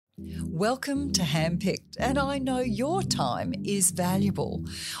Welcome to Handpicked, and I know your time is valuable.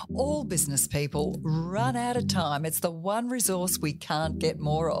 All business people run out of time. It's the one resource we can't get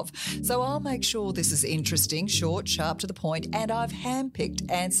more of. So I'll make sure this is interesting, short, sharp, to the point, and I've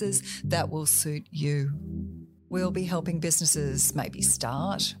handpicked answers that will suit you. We'll be helping businesses maybe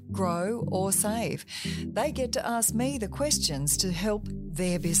start, grow, or save. They get to ask me the questions to help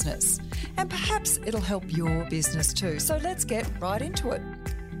their business. And perhaps it'll help your business too. So let's get right into it.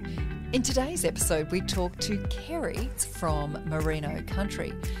 In today's episode, we talk to Kerry from Merino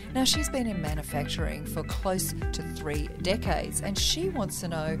Country. Now, she's been in manufacturing for close to 3 decades, and she wants to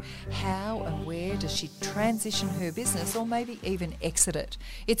know how and where does she transition her business or maybe even exit it.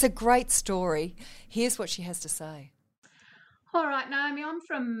 It's a great story. Here's what she has to say. All right, Naomi, I'm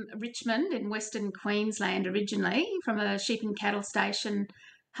from Richmond in Western Queensland originally, from a sheep and cattle station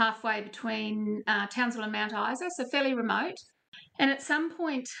halfway between Townsville and Mount Isa, so fairly remote. And at some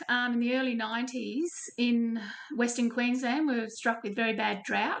point in the early 90s in Western Queensland, we were struck with very bad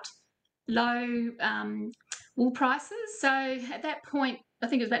drought, low wool prices. So at that point, I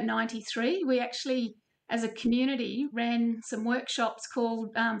think it was about 93, we actually, as a community, ran some workshops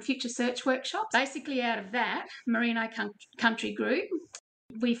called Future Search Workshops. Basically out of that, Merino Country Group,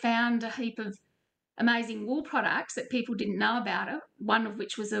 we found a heap of amazing wool products that people didn't know about, one of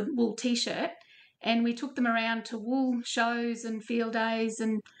which was a wool T-shirt. And we took them around to wool shows and field days,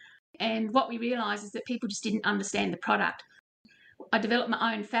 and what we realised is that people just didn't understand the product. I developed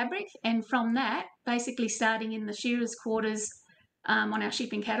my own fabric, and from that, basically starting in the shearers' quarters on our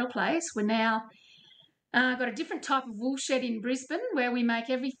sheep and cattle place, we're now got a different type of wool shed in Brisbane where we make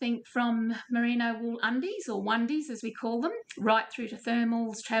everything from merino wool undies, or onedies as we call them, right through to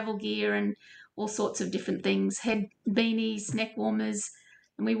thermals, travel gear and all sorts of different things, head beanies, neck warmers.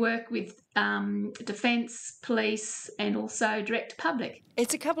 And we work with defence, police and also direct to public.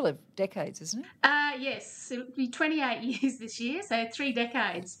 It's a couple of decades, isn't it? Yes, it'll be 28 years this year, so 3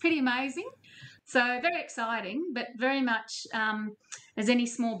 decades. Pretty amazing. So very exciting, but very much as any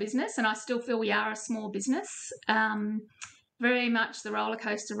small business, and I still feel we are a small business, very much the roller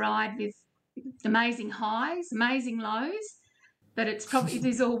coaster ride with amazing highs, amazing lows, but it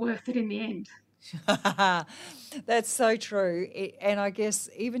is all worth it in the end. That's so true. And I guess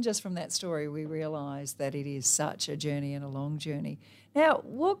even just from that story, we realise that it is such a journey and a long journey. Now,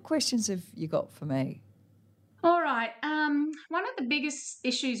 what questions have you got for me? All right. One of the biggest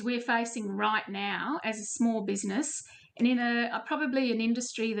issues we're facing right now as a small business, and in probably an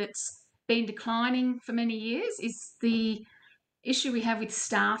industry that's been declining for many years, is the issue we have with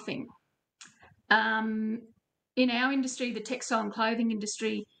staffing. In our industry, the textile and clothing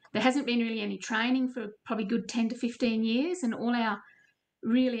industry, there hasn't been really any training for probably good 10 to 15 years, and all our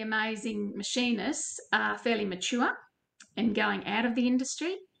really amazing machinists are fairly mature and going out of the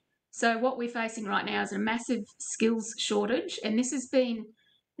industry. So what we're facing right now is a massive skills shortage, and this has been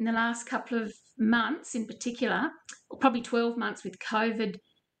in the last couple of months in particular, or probably 12 months with COVID,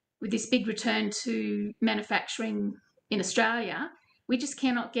 with this big return to manufacturing in Australia. We just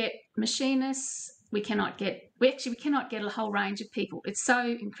cannot get machinists. We cannot get a whole range of people. It's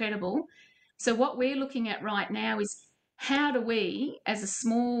so incredible. So what we're looking at right now is how do we, as a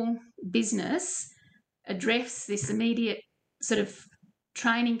small business, address this immediate sort of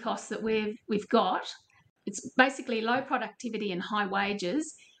training costs that we've got. It's basically low productivity and high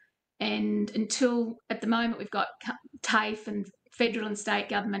wages. And until at the moment we've got TAFE and federal and state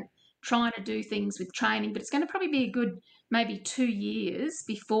government trying to do things with training, but it's going to probably be a good maybe 2 years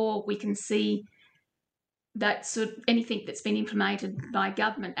before we can see that sort of anything that's been implemented by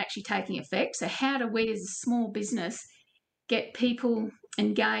government actually taking effect. So how do we as a small business get people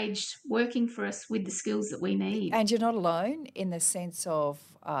engaged, working for us with the skills that we need? And you're not alone in the sense of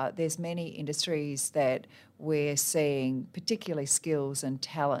there's many industries that we're seeing, particularly skills and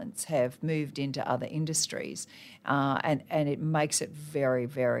talents, have moved into other industries, and it makes it very,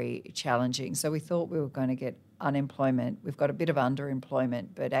 very challenging. So we thought we were going to get unemployment. We've got a bit of underemployment,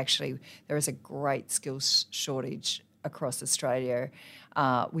 but actually there is a great skills shortage across Australia,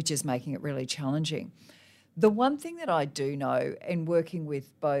 which is making it really challenging. The one thing that I do know in working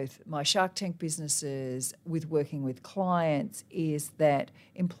with both my Shark Tank businesses, with working with clients, is that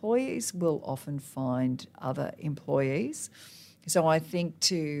employees will often find other employees. So I think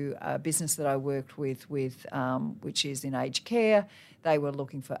to a business that I worked with which is in aged care, they were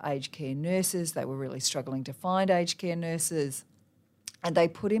looking for aged care nurses. They were really struggling to find aged care nurses. And they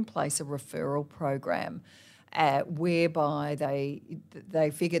put in place a referral program whereby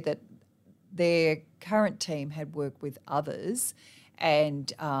they figured that their current team had worked with others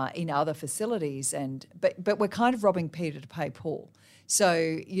and in other facilities, but we're kind of robbing Peter to pay Paul.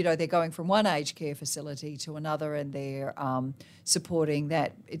 So, they're going from one aged care facility to another, and they're supporting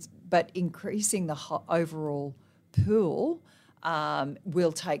that. But increasing the overall pool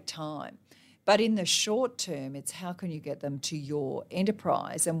will take time. But in the short term, it's how can you get them to your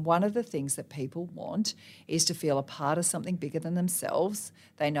enterprise? And one of the things that people want is to feel a part of something bigger than themselves.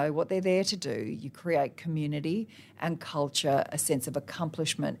 They know what they're there to do. You create community and culture, a sense of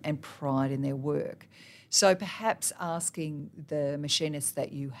accomplishment and pride in their work. So perhaps asking the machinists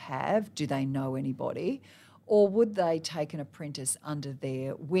that you have, do they know anybody? Or would they take an apprentice under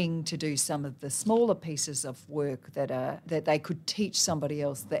their wing to do some of the smaller pieces of work that they could teach somebody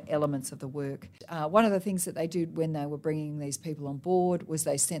else the elements of the work? One of the things that they did when they were bringing these people on board was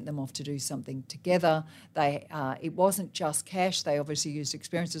they sent them off to do something together. It wasn't just cash. They obviously used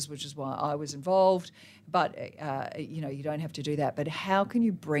experiences, which is why I was involved. But, you don't have to do that. But how can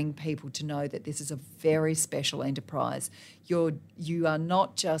you bring people to know that this is a very special enterprise? You are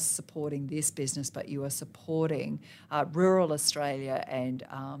not just supporting this business, but you are supporting rural Australia and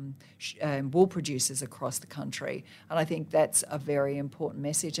wool producers across the country. And I think that's a very important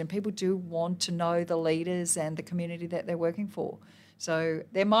message. And people do want to know the leaders and the community that they're working for. So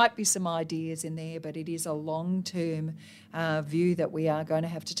there might be some ideas in there, but it is a long-term view that we are going to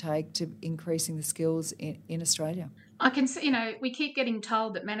have to take to increasing the skills in Australia. I can see, we keep getting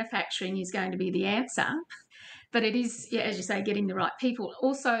told that manufacturing is going to be the answer, but it is, as you say, getting the right people.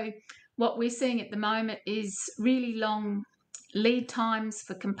 Also, what we're seeing at the moment is really long lead times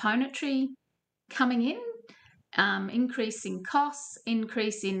for componentry coming in, increase in costs,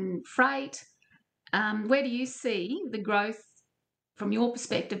 increase in freight. Where do you see the growth, from your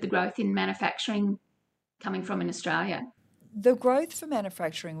perspective, the growth in manufacturing coming from in Australia? The growth for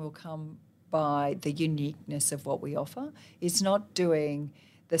manufacturing will come by the uniqueness of what we offer. It's not doing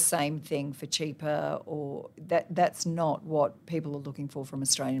the same thing for cheaper, or that's not what people are looking for from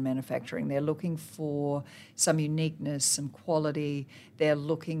Australian manufacturing. They're looking for some uniqueness, some quality. They're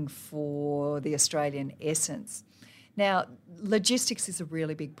looking for the Australian essence. Now, logistics is a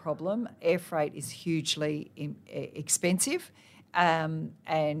really big problem. Air freight is hugely expensive,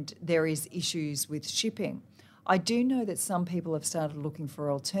 and there is issues with shipping. I do know that some people have started looking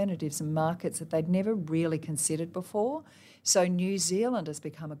for alternatives in markets that they'd never really considered before. So New Zealand has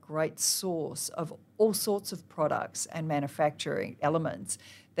become a great source of all sorts of products and manufacturing elements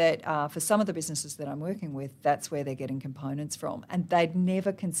that for some of the businesses that I'm working with, that's where they're getting components from. And they'd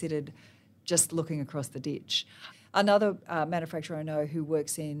never considered just looking across the ditch. Another manufacturer I know who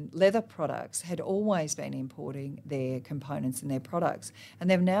works in leather products had always been importing their components and their products. And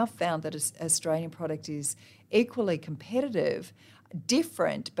they've now found that Australian product is equally competitive,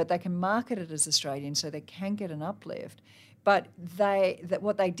 different, but they can market it as Australian so they can get an uplift. But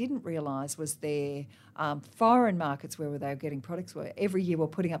what they didn't realise was their foreign markets where they were getting products were every year were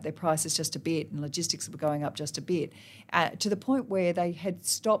putting up their prices just a bit, and logistics were going up just a bit, to the point where they had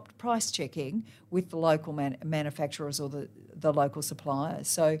stopped price checking with the local manufacturers or the local suppliers.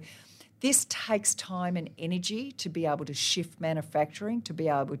 So this takes time and energy to be able to shift manufacturing, to be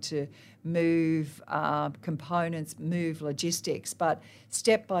able to move components, move logistics. But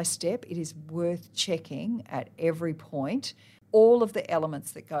step by step, it is worth checking at every point all of the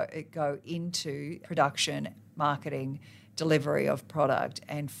elements that go into production, marketing, delivery of product,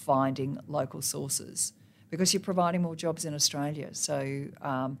 and finding local sources, because you're providing more jobs in Australia. So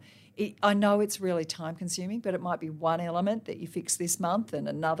I know it's really time consuming, but it might be one element that you fix this month and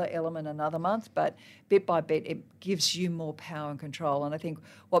another element another month, but bit by bit it gives you more power and control. And I think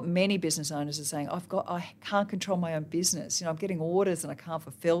what many business owners are saying, I can't control my own business. I'm getting orders and I can't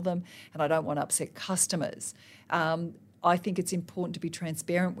fulfill them, and I don't want to upset customers. I think it's important to be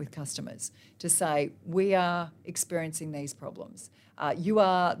transparent with customers, to say, we are experiencing these problems. You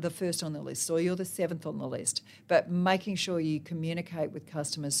are the first on the list, or you're the seventh on the list, but making sure you communicate with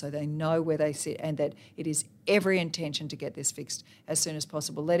customers so they know where they sit, and that it is every intention to get this fixed as soon as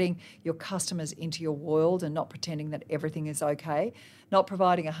possible. Letting your customers into your world and not pretending that everything is okay, not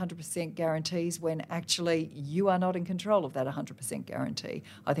providing 100% guarantees when actually you are not in control of that 100% guarantee,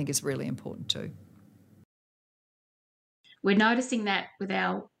 I think is really important too. We're noticing that with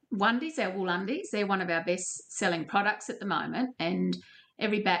our Wondies, our wool undies. They're one of our best selling products at the moment, and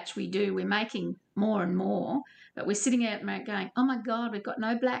every batch we do, we're making more and more, but we're sitting out going, oh my God, we've got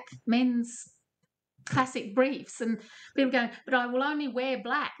no black men's classic briefs, and people going, but I will only wear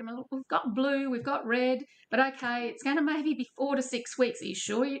black, and we've got blue, we've got red, but okay, it's going to maybe be 4 to 6 weeks. Are you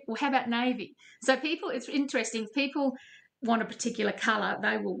sure? Well, how about navy? So it's interesting. If people want a particular colour,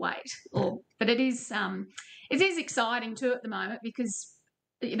 they will wait. But it is exciting too at the moment, because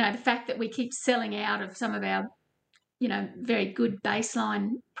the fact that we keep selling out of some of our very good baseline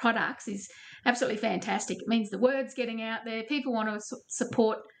products is absolutely fantastic. It means the word's getting out there. People want to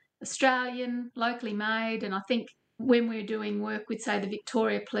support Australian, locally made, and I think when we're doing work with, say, the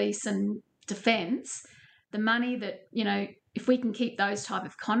Victoria Police and Defence, the money that, if we can keep those type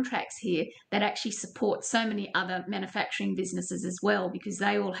of contracts here, that actually supports so many other manufacturing businesses as well, because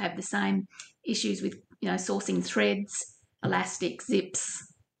they all have the same issues with, sourcing threads, elastic,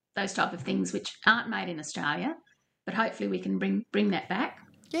 zips, those type of things which aren't made in Australia, but hopefully we can bring that back.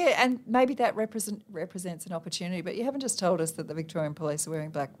 Yeah, and maybe that represents an opportunity, but you haven't just told us that the Victorian Police are wearing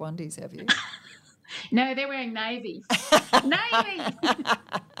black onesies, have you? No, they're wearing navy. Navy!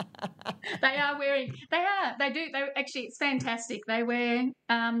 Actually, it's fantastic. They wear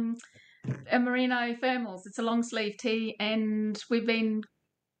a merino thermals. It's a long sleeve tee, and we've been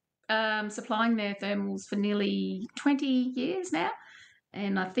supplying their thermals for nearly 20 years now.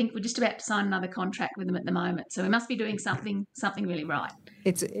 And I think we're just about to sign another contract with them at the moment. So we must be doing something really right.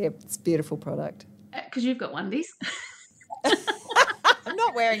 It's a beautiful product. Because you've got onesies. I'm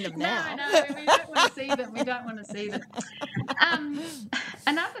not wearing them now. No, we don't want to see them. We don't want to see them.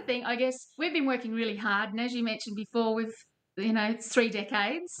 Another thing, I guess, we've been working really hard. And as you mentioned before, it's 3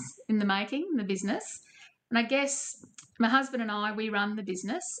 decades in the making, the business. And I guess my husband and I, we run the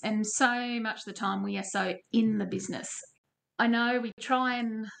business. And so much of the time we are so in the business. I know we try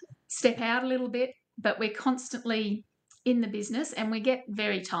and step out a little bit, but we're constantly in the business and we get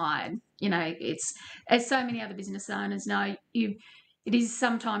very tired. It's, as so many other business owners know, it is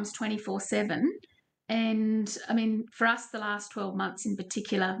sometimes 24/7. And I mean, for us, the last 12 months in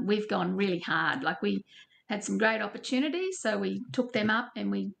particular, we've gone really hard. Like, we had some great opportunities, so we took them up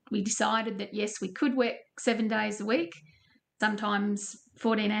and we decided that, yes, we could work 7 days a week, sometimes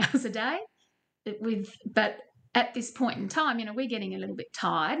 14 hours a day. But at this point in time, we're getting a little bit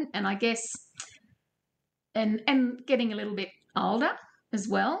tired, and I guess, and getting a little bit older as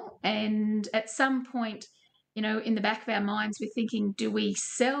well. And at some point, in the back of our minds, we're thinking, do we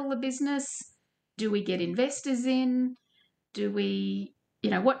sell the business? Do we get investors in? Do we,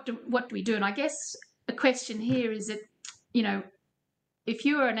 what do we do? And I guess the question here is that, if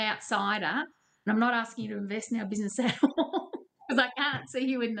you are an outsider, and I'm not asking you to invest in our business at all, because I can't see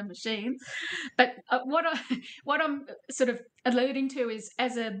you in the machine. But what I'm sort of alluding to is,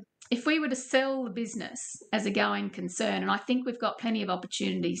 if we were to sell the business as a going concern, and I think we've got plenty of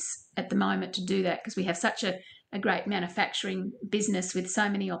opportunities at the moment to do that because we have such a great manufacturing business with so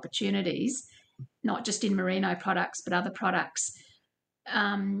many opportunities, not just in merino products but other products.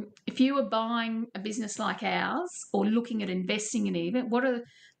 If you were buying a business like ours or looking at investing in it, what are,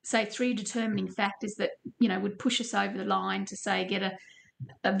 say, 3 determining factors that, would push us over the line to, say, get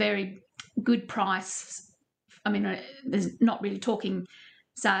a very good price? I mean, there's not really talking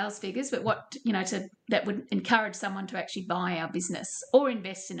sales figures, but what, that would encourage someone to actually buy our business or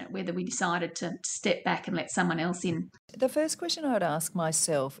invest in it, whether we decided to step back and let someone else in. The first question I would ask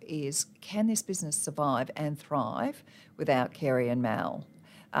myself is, can this business survive and thrive without Kerry and Mal,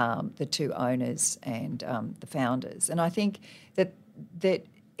 the 2 owners and the founders? And I think that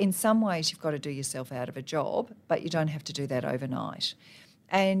in some ways you've got to do yourself out of a job, but you don't have to do that overnight.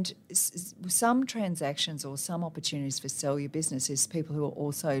 And some transactions or some opportunities for sell your business is people who are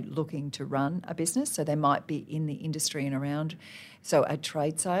also looking to run a business. So they might be in the industry and around, so a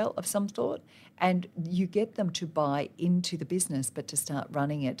trade sale of some sort. And you get them to buy into the business, but to start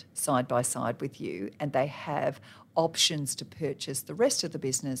running it side by side with you. And they have options to purchase the rest of the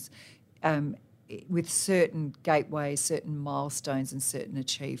business with certain gateways, certain milestones and certain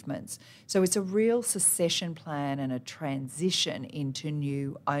achievements. So it's a real succession plan and a transition into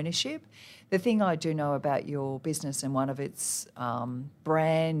new ownership. The thing I do know about your business and one of its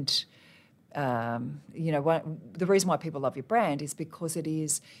brand, the reason why people love your brand is because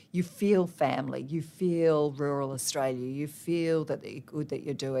you feel family, you feel rural Australia, you feel that the good that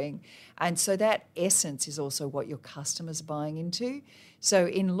you're doing. And so that essence is also what your customers are buying into. So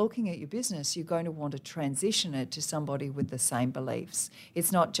in looking at your business, you're going to want to transition it to somebody with the same beliefs.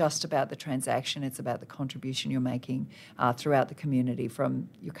 It's not just about the transaction, it's about the contribution you're making throughout the community, from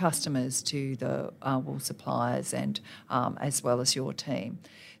your customers to the wool suppliers and as well as your team.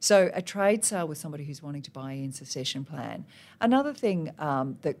 So a trade sale with somebody who's wanting to buy in, succession plan. Another thing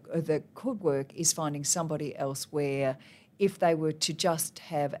that could work is finding somebody else where, if they were to just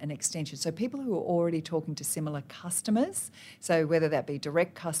have an extension. So people who are already talking to similar customers, so whether that be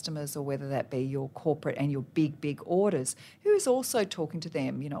direct customers or whether that be your corporate and your big orders, who is also talking to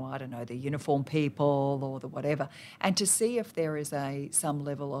them, I don't know, the uniform people or the whatever, and to see if there is some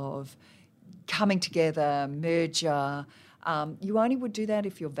level of coming together, merger, You only would do that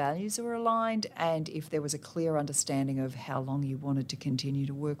if your values are aligned and if there was a clear understanding of how long you wanted to continue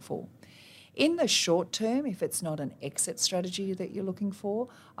to work for. In the short term, if it's not an exit strategy that you're looking for,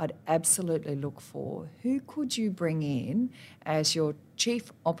 I'd absolutely look for who could you bring in as your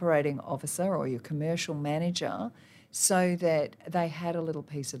chief operating officer or your commercial manager so that they had a little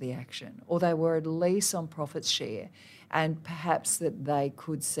piece of the action or they were at least on profit share and perhaps that they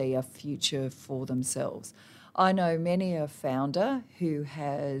could see a future for themselves. I know many a founder who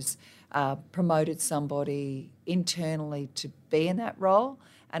has promoted somebody internally to be in that role,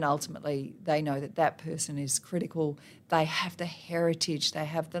 and ultimately they know that that person is critical. They have the heritage, they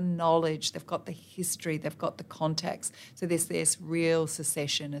have the knowledge, they've got the history, they've got the contacts. So there's this real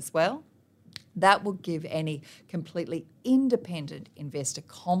succession as well. That will give any completely independent investor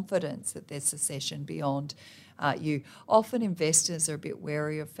confidence that there's succession beyond you. Often investors are a bit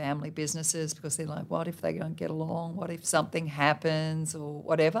wary of family businesses because they're like, what if they don't get along? What if something happens or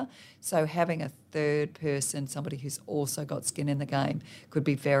whatever? So having a third person, somebody who's also got skin in the game, could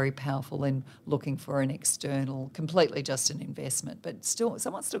be very powerful in looking for an external, completely just an investment. But still,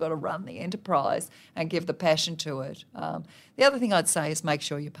 someone's still got to run the enterprise and give the passion to it. The other thing I'd say is make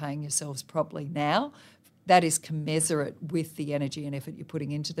sure you're paying yourselves properly now. That is commensurate with the energy and effort you're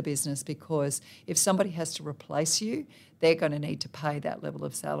putting into the business, because if somebody has to replace you, they're going to need to pay that level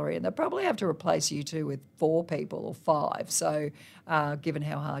of salary, and they'll probably have to replace you too with 4 people or 5, so given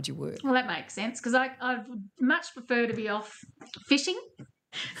how hard you work. Well, that makes sense, because I would much prefer to be off fishing.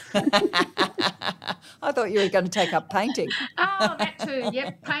 I thought you were going to take up painting. Oh, that too,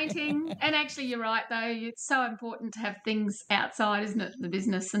 yep, painting. And actually, you're right, though. It's so important to have things outside, isn't it, the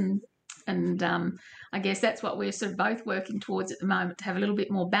business, and I guess that's what we're sort of both working towards at the moment, to have a little bit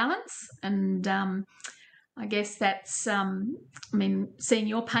more balance. And I guess that's, seeing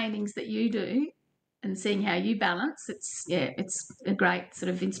your paintings that you do and seeing how you balance, it's a great sort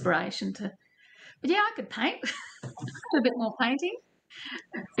of inspiration to. But yeah, I could paint, a bit more painting.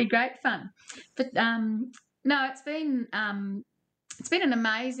 It'd be great fun. But no, it's been an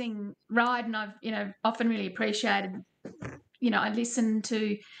amazing ride, and I've often really appreciated. I listen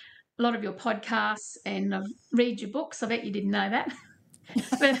to a lot of your podcasts and I've read your books. I bet you didn't know that.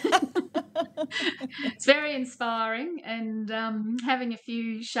 But it's very inspiring, and having a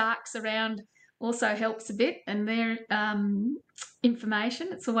few sharks around also helps a bit, and their information,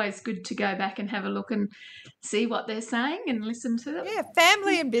 it's always good to go back and have a look and see what they're saying and listen to them. Yeah,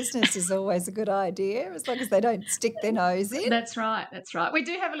 family and business is always a good idea, as long as they don't stick their nose in. That's right. We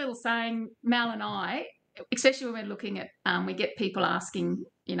do have a little saying, Mal and I, especially when we're looking at, we get people asking,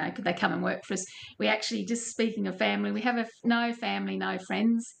 could they come and work for us? We actually, just speaking of family, we have a no family, no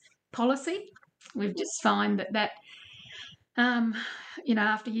friends policy. We've just find that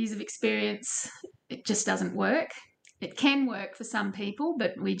after years of experience, it just doesn't work. It can work for some people,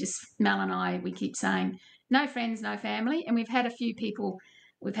 but Mel and I, we keep saying no friends, no family. And we've had a few people,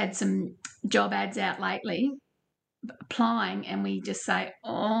 we've had some job ads out lately applying, and we just say,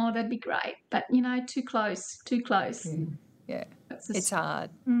 oh, that'd be great. But, too close. Yeah. It's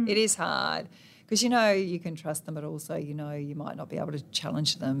hard. It is hard because, you can trust them, but also, you might not be able to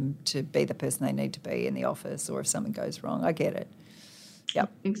challenge them to be the person they need to be in the office, or if something goes wrong. I get it.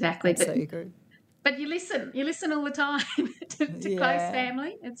 Yep. Exactly. Absolutely good. But you listen all the time to close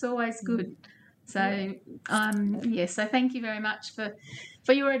family. It's always good. So, so thank you very much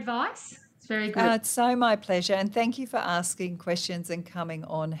for your advice. It's very good. It's so my pleasure, and thank you for asking questions and coming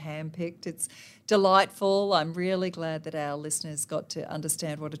on Handpicked. It's delightful. I'm really glad that our listeners got to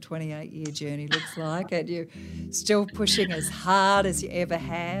understand what a 28-year journey looks like, and you're still pushing as hard as you ever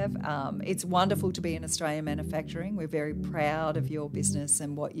have. It's wonderful to be in Australian manufacturing. We're very proud of your business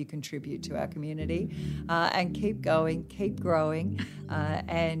and what you contribute to our community, and keep going, keep growing,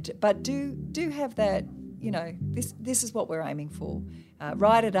 but do have that. This is what we're aiming for.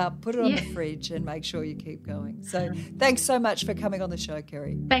 Write it up, put it on the fridge, and make sure you keep going. So thanks so much for coming on the show,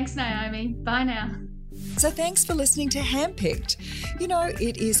 Kerry. Thanks, Naomi. Bye now. So thanks for listening to Handpicked.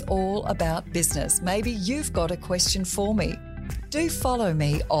 It is all about business. Maybe you've got a question for me. Do follow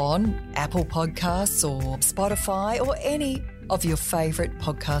me on Apple Podcasts or Spotify or any of your favourite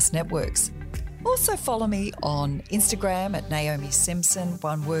podcast networks. Also follow me on Instagram at Naomi Simpson,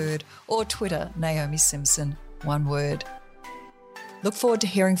 one word, or Twitter, Naomi Simpson, one word. Look forward to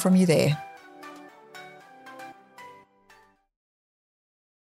hearing from you there.